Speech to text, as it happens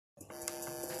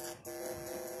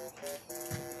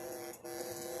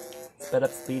Sped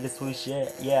up, speed is sweet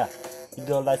shit, yeah. You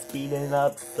go like speeding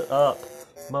up,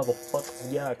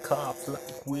 motherfuckers, yeah, cops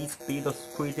like we speed or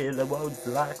street in the roads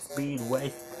like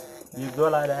speedways. You go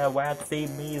like that, why see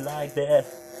me like that?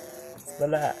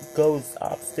 But that goes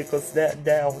obstacles that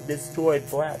down, destroy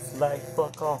brats like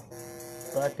fuck off.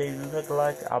 But they look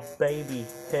like a baby.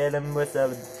 Hit him with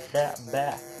that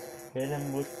bat. Hit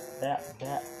him with that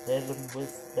bat. Hit him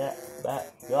with that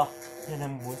bat. Yeah. Hit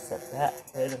him with the bat.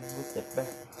 Hit him with the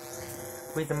bat.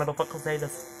 Please, the motherfuckers say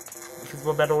this. Because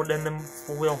we're better than them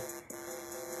for real.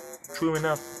 True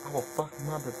enough, I will fuck them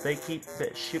up if they keep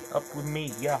that shit up with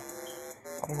me. Yeah.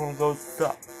 I'm gonna go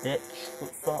suck, bitch.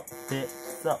 What's up, bitch?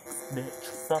 Suck, bitch.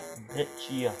 Suck, bitch.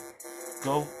 Yeah.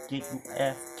 Go get your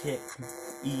ass kicked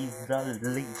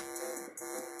easily.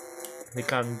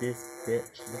 Look on this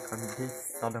bitch. Look on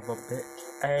this son of a bitch.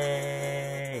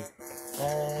 Hey.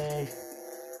 Hey.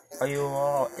 Are you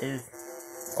all is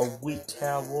a weak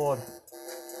coward?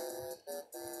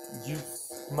 You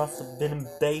must have been in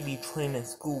baby training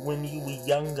school when you were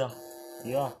younger.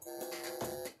 Yeah.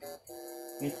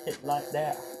 Get hit like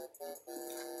that.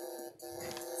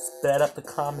 Sped up the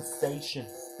conversation.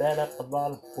 Sped up a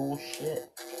lot of bullshit.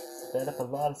 Sped up a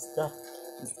lot of stuff.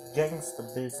 It's gangster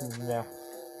business now.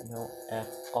 No F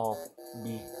off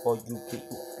before you get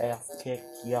your ass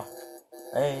kicked. Yeah.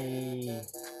 Hey.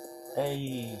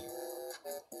 Hey.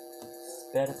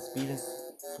 Sped up speeding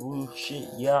through shit.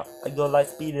 Yeah. I go like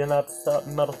speeding up stuff,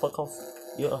 motherfuckers.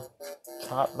 Yeah.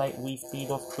 Chop like we speed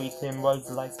off creeks and roads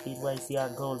like speedways. Yeah,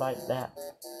 I go like that.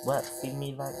 What? See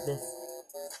me like this?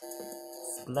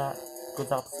 Splat.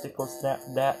 Cause obstacles snap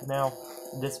that now.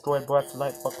 Destroy brats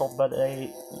like fuck off, but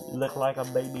they look like a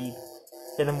baby.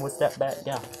 Hit him with that bat,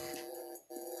 yeah.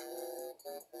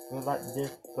 Go like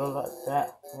this, go like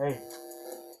that. Hey.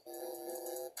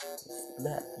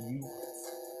 Splat, you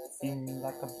see me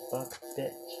like a bug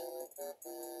bitch.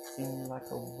 See me like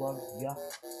a rug, yeah.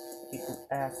 Get your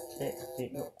ass kicked,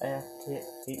 get your ass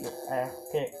kicked, get your ass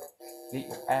kicked, get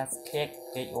your ass kicked,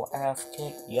 get your ass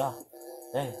kicked, yeah.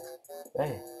 Hey,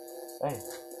 hey, hey,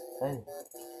 hey,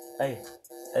 hey,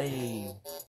 hey.